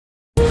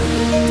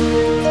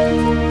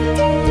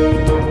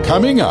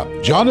Coming up,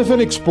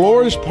 Jonathan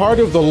explores part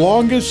of the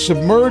longest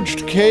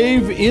submerged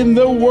cave in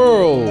the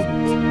world.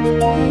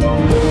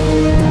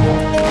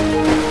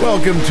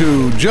 Welcome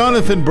to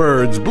Jonathan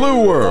Bird's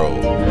Blue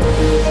World.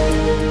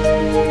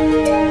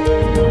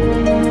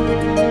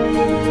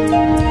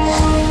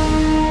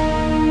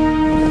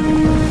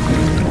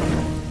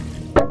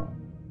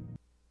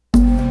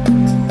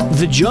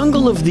 The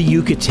jungle of the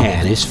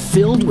Yucatan is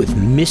filled with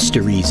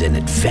mysteries and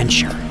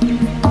adventure.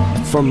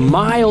 For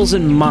miles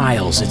and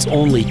miles, it's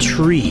only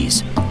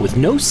trees, with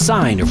no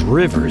sign of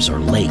rivers or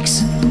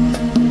lakes.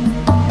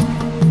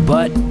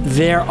 But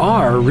there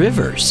are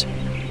rivers.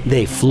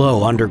 They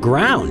flow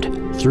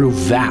underground through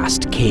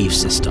vast cave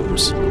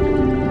systems.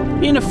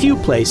 In a few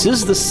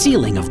places, the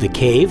ceiling of the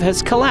cave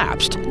has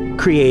collapsed,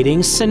 creating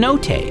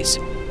cenotes,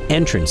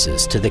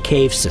 entrances to the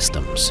cave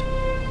systems.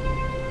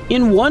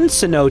 In one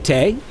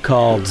cenote,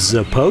 called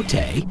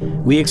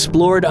Zapote, we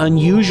explored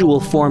unusual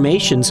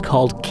formations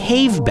called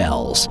cave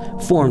bells,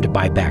 formed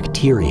by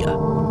bacteria.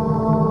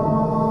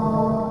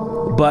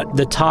 But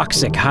the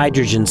toxic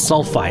hydrogen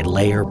sulfide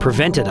layer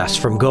prevented us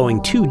from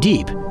going too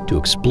deep to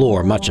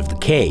explore much of the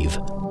cave.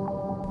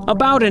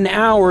 About an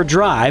hour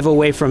drive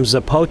away from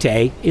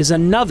Zapote is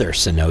another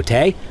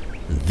cenote.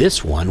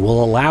 This one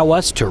will allow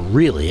us to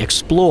really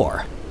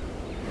explore.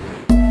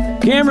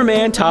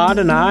 Cameraman Todd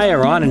and I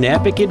are on an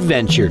epic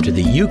adventure to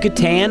the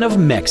Yucatan of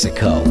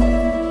Mexico.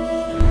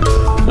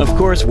 Of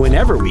course,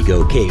 whenever we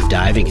go cave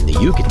diving in the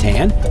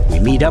Yucatan, we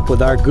meet up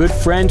with our good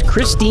friend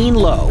Christine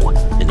Loew,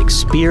 an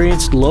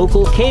experienced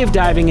local cave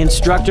diving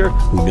instructor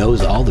who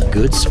knows all the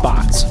good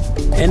spots.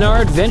 And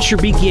our adventure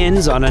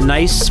begins on a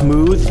nice,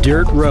 smooth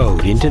dirt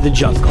road into the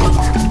jungle.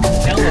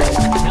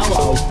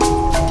 Hello.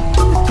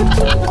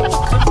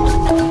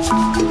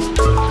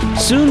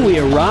 Soon we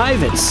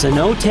arrive at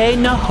cenote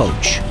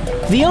Nahoch.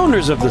 The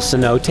owners of the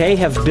cenote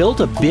have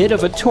built a bit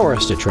of a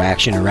tourist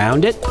attraction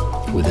around it,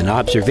 with an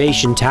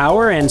observation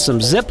tower and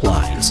some zip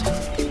lines.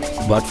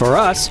 But for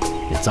us,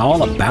 it's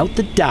all about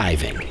the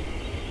diving.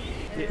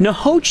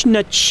 Nahoch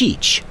Nah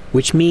Chich,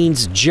 which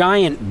means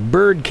giant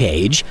bird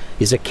cage,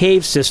 is a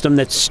cave system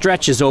that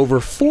stretches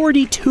over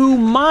 42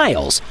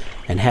 miles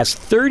and has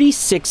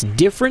 36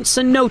 different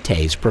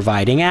cenotes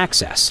providing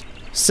access.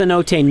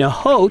 Cenote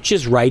Nahoch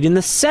is right in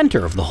the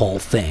center of the whole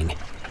thing.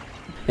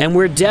 And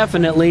we're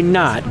definitely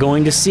not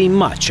going to see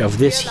much of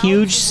this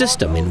huge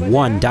system in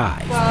one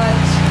dive.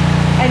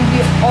 And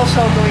we're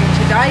also going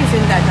to dive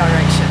in that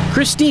direction.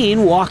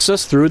 Christine walks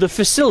us through the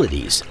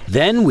facilities.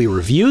 Then we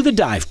review the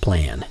dive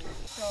plan.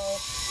 So,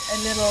 a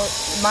little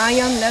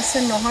Mayan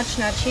lesson, Nahoch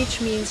Nah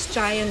Chich means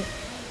giant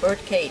bird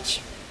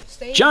cage.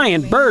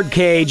 Giant bird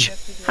cage?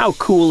 How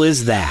cool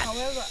is that?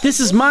 This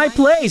is my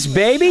place,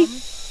 baby!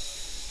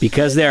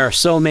 Because there are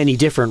so many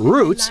different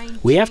routes,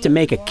 we have to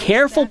make a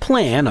careful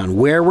plan on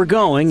where we're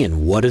going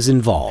and what is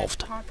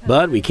involved.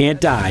 But we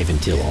can't dive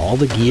until all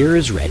the gear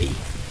is ready.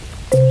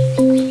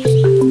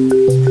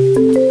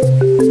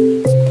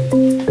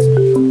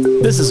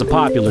 This is a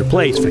popular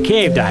place for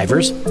cave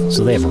divers,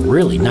 so they have a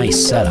really nice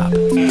setup.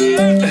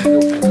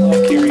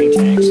 All carrying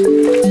tanks.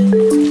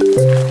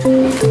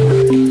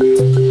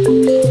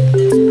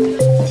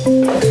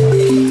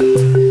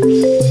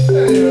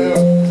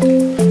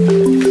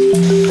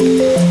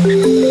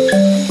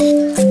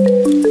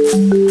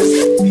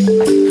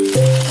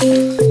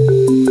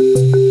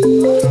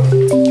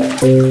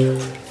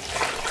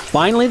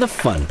 Finally, the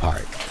fun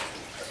part.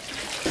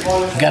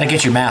 You gotta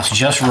get your mask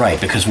just right,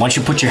 because once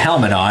you put your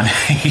helmet on,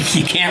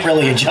 you can't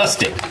really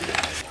adjust it.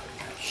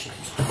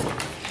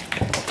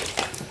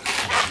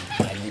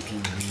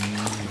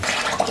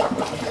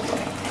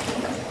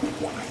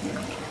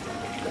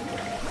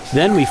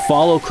 Then we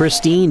follow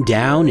Christine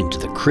down into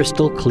the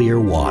crystal clear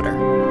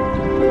water.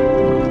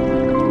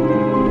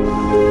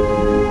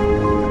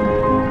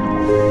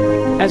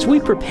 As we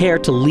prepare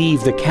to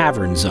leave the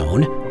cavern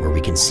zone, where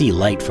we can see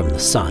light from the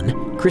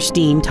sun,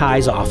 Christine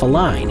ties off a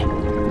line.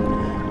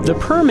 The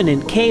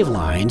permanent cave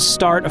lines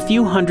start a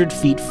few hundred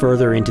feet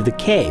further into the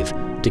cave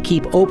to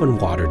keep open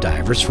water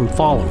divers from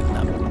following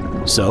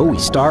them. So we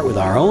start with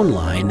our own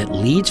line that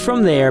leads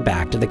from there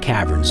back to the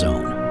cavern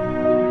zone.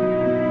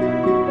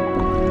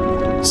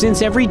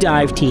 Since every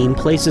dive team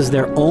places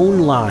their own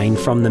line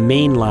from the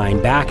main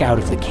line back out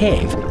of the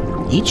cave,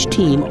 each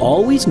team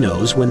always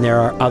knows when there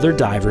are other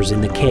divers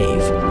in the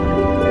cave.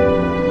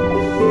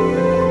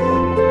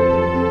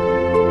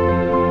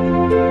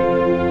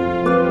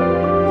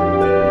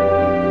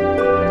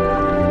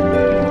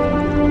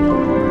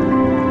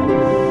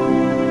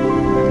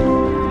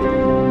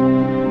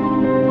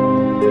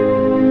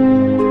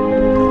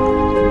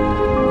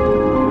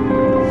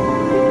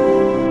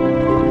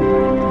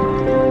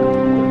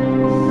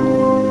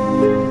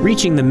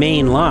 Reaching the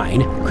main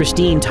line,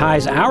 Christine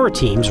ties our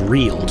team's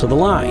reel to the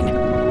line.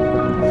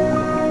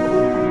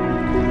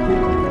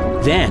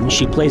 Then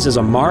she places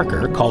a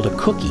marker called a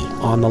cookie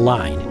on the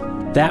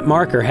line. That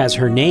marker has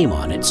her name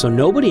on it, so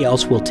nobody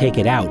else will take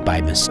it out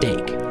by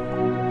mistake.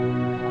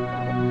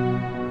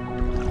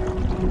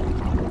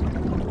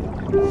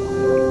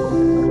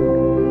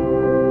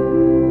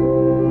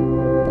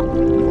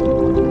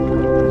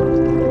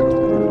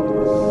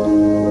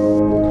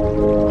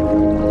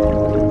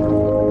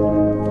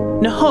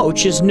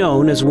 Nahoch is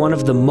known as one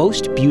of the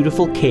most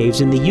beautiful caves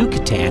in the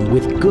Yucatan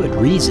with good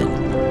reason.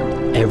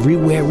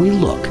 Everywhere we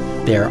look,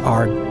 there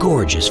are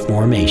gorgeous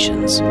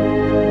formations.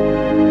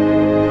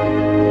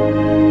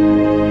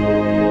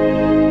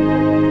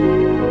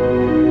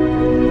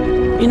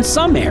 In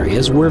some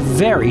areas, we're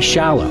very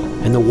shallow,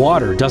 and the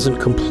water doesn't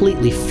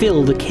completely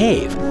fill the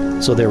cave,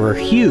 so there are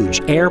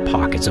huge air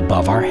pockets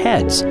above our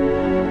heads.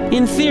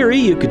 In theory,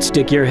 you could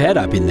stick your head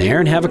up in there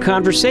and have a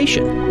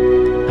conversation.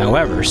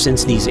 However,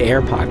 since these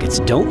air pockets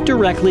don't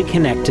directly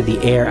connect to the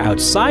air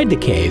outside the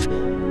cave,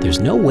 there's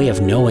no way of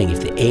knowing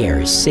if the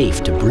air is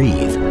safe to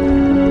breathe.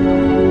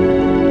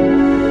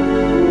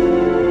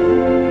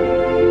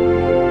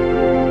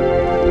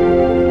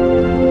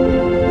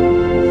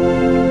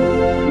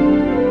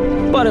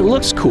 But it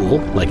looks cool,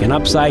 like an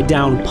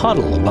upside-down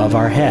puddle above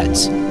our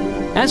heads.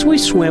 As we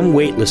swim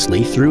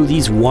weightlessly through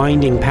these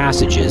winding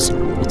passages,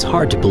 it's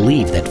hard to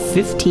believe that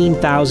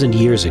 15,000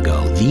 years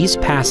ago, these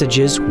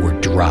passages were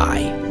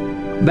dry.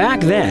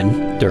 Back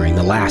then, during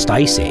the last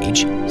ice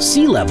age,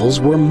 sea levels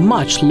were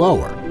much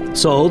lower,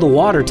 so the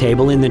water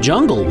table in the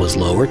jungle was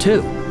lower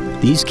too.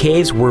 These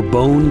caves were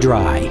bone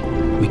dry.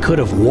 We could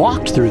have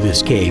walked through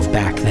this cave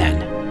back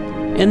then.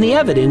 And the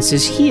evidence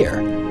is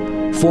here.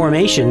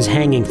 Formations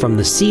hanging from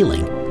the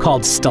ceiling,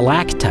 called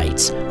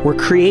stalactites, were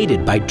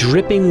created by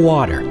dripping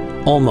water,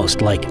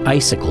 almost like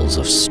icicles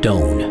of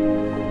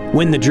stone.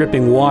 When the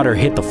dripping water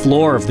hit the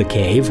floor of the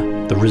cave,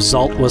 the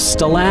result was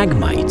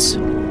stalagmites.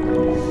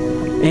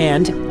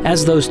 And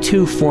as those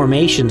two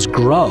formations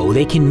grow,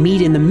 they can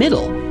meet in the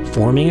middle,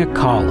 forming a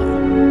column.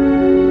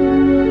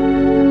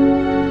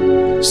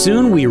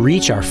 Soon we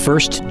reach our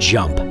first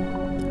jump.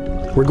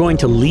 We're going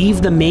to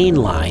leave the main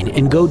line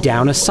and go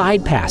down a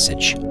side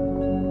passage.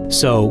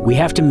 So we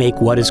have to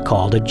make what is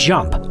called a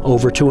jump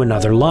over to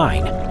another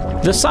line.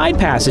 The side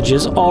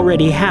passages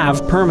already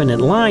have permanent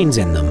lines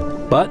in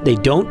them, but they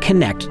don't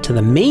connect to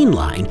the main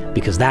line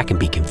because that can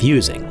be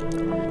confusing.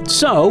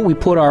 So we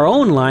put our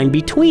own line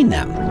between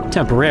them,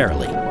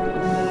 temporarily.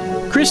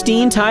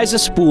 Christine ties a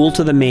spool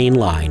to the main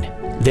line.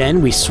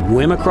 Then we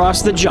swim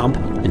across the jump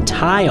and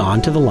tie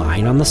on to the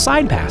line on the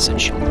side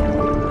passage.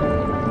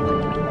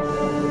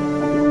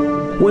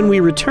 When we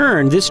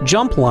return, this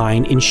jump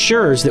line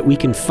ensures that we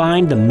can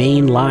find the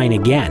main line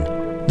again.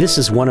 This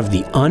is one of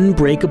the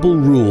unbreakable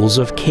rules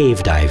of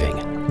cave diving.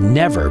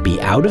 Never be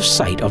out of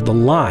sight of the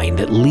line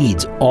that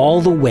leads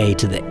all the way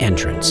to the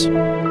entrance.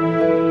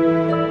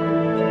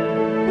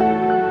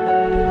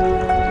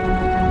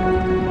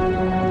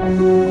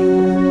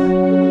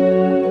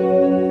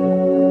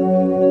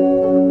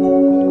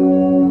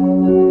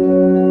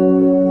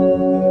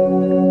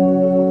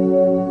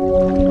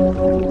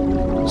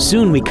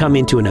 Soon we come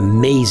into an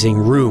amazing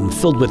room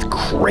filled with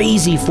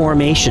crazy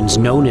formations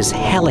known as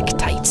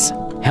helictites.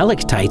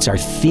 Helictites are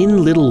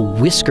thin little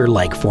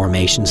whisker-like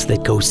formations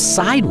that go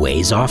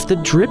sideways off the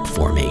drip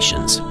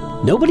formations.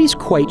 Nobody's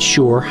quite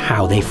sure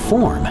how they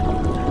form.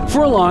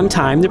 For a long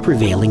time, the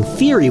prevailing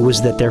theory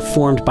was that they're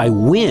formed by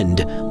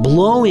wind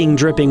blowing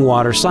dripping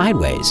water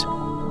sideways.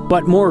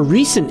 But more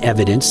recent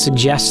evidence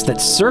suggests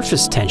that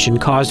surface tension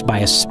caused by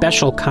a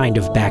special kind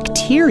of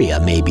bacteria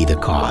may be the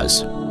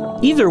cause.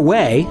 Either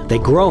way, they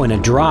grow in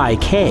a dry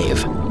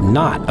cave,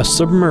 not a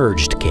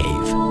submerged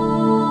cave.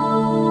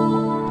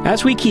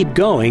 As we keep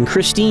going,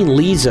 Christine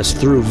leads us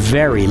through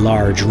very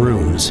large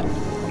rooms.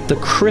 The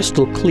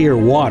crystal clear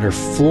water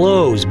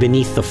flows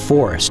beneath the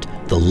forest,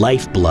 the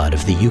lifeblood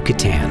of the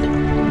Yucatan.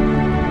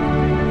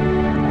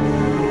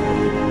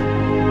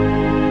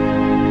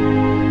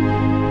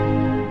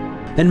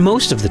 And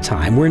most of the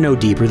time, we're no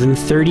deeper than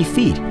 30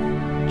 feet.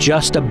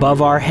 Just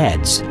above our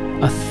heads,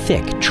 a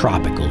thick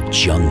tropical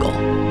jungle.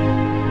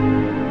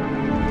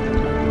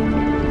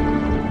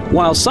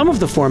 While some of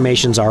the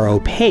formations are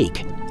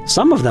opaque,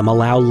 some of them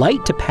allow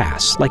light to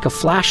pass, like a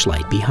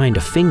flashlight behind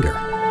a finger.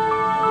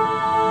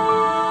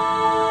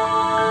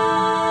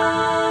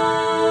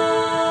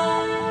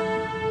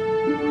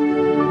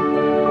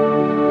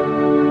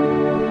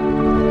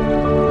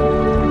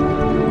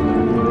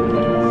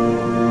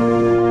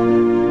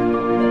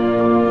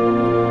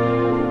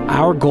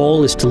 Our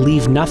goal is to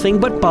leave nothing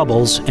but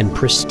bubbles and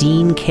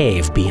pristine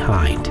cave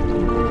behind.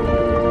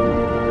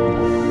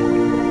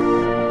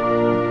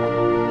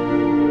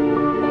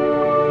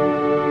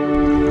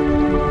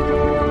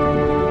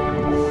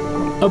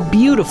 A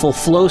beautiful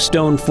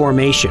flowstone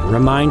formation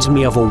reminds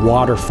me of a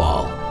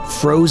waterfall,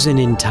 frozen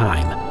in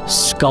time,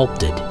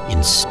 sculpted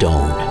in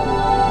stone.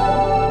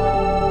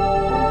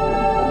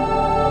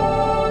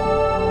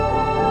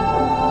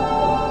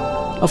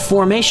 A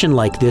formation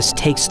like this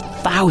takes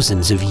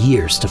thousands of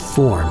years to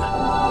form.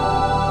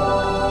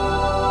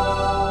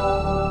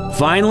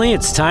 Finally,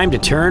 it's time to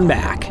turn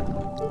back.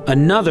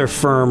 Another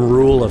firm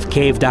rule of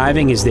cave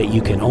diving is that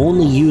you can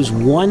only use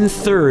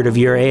 1/3 of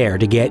your air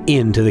to get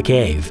into the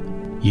cave.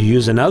 You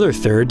use another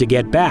third to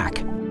get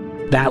back.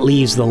 That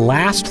leaves the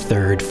last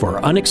third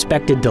for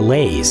unexpected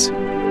delays.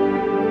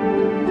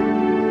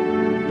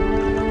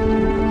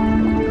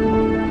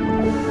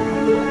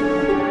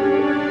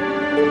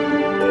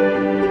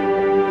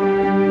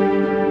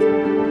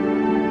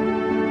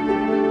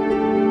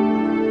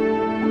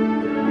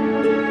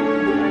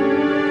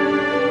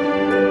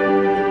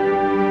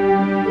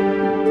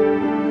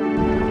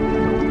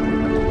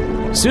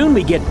 Soon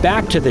we get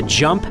back to the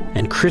jump,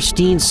 and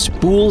Christine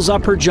spools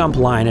up her jump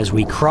line as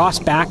we cross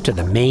back to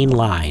the main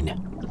line.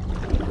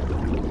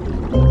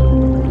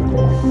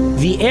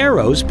 The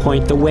arrows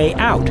point the way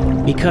out,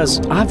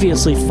 because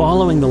obviously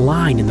following the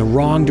line in the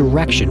wrong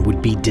direction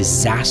would be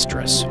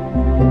disastrous.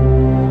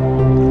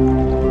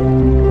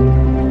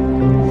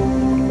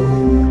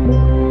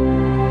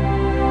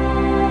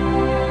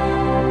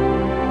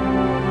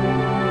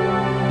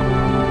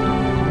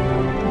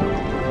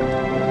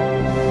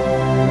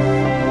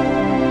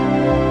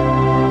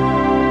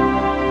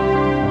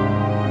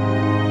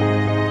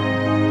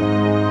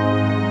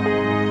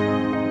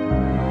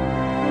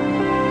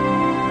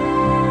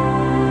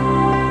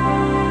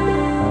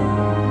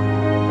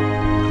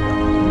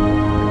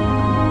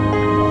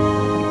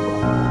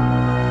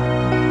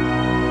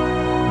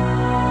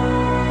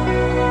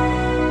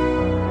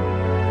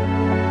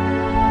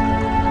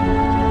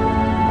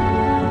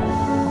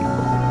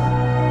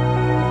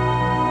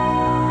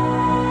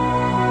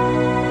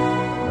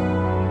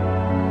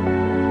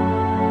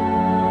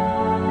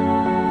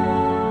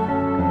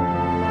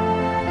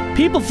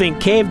 People think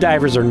cave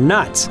divers are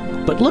nuts,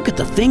 but look at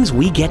the things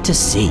we get to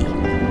see.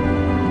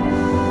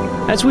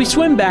 As we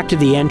swim back to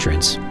the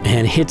entrance,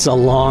 and it's a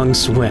long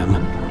swim,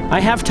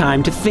 I have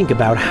time to think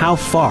about how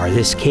far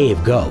this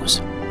cave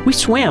goes. We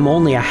swam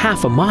only a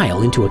half a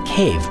mile into a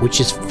cave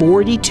which is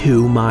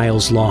 42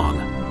 miles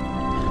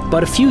long.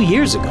 But a few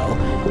years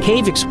ago,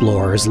 cave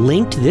explorers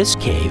linked this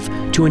cave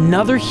to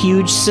another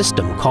huge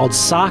system called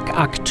Sak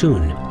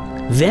Aktun.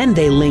 Then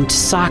they linked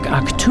Sak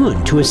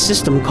Aktun to a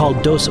system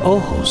called Dos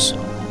Ojos.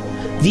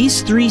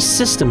 These three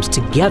systems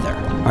together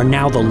are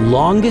now the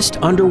longest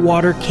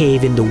underwater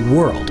cave in the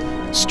world,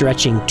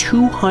 stretching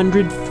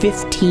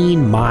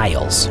 215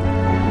 miles.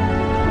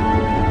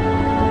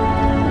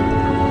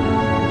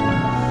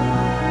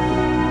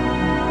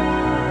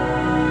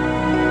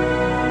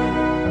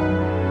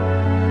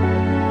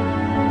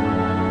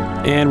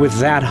 And with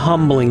that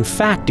humbling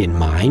fact in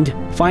mind,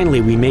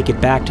 finally we make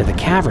it back to the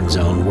cavern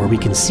zone where we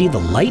can see the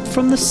light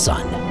from the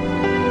sun.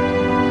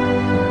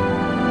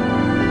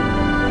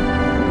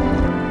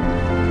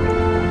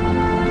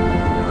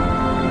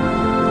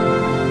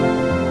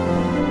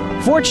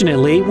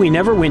 Fortunately, we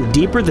never went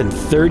deeper than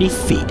 30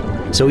 feet,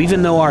 so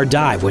even though our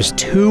dive was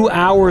 2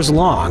 hours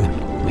long,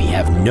 we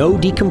have no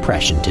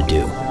decompression to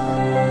do.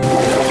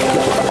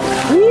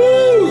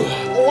 Woo!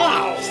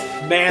 Wow!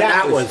 Man,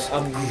 that was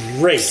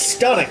great.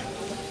 stunning.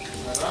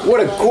 What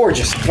a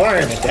gorgeous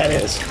environment that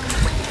is.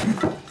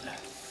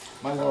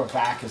 My lower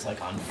back is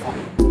like on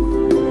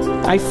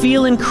fire. I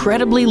feel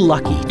incredibly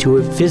lucky to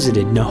have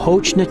visited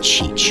Nahoch Nah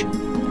Chich.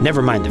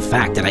 Never mind the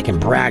fact that I can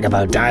brag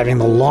about diving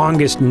the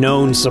longest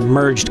known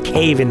submerged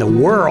cave in the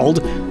world.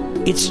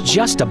 It's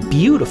just a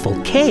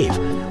beautiful cave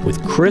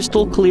with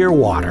crystal clear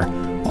water,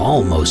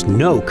 almost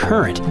no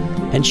current,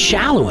 and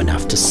shallow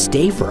enough to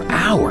stay for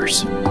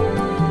hours.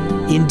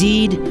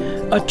 Indeed,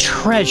 a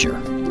treasure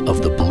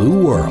of the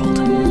blue world.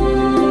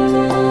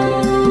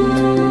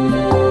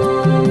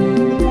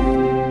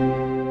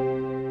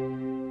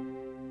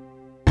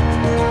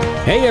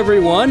 Hey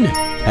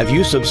everyone! Have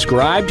you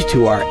subscribed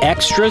to our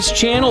Extras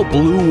channel,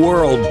 Blue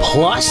World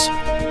Plus?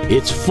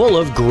 It's full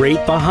of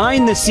great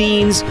behind the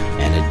scenes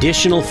and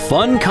additional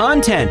fun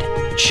content.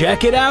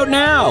 Check it out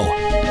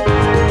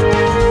now!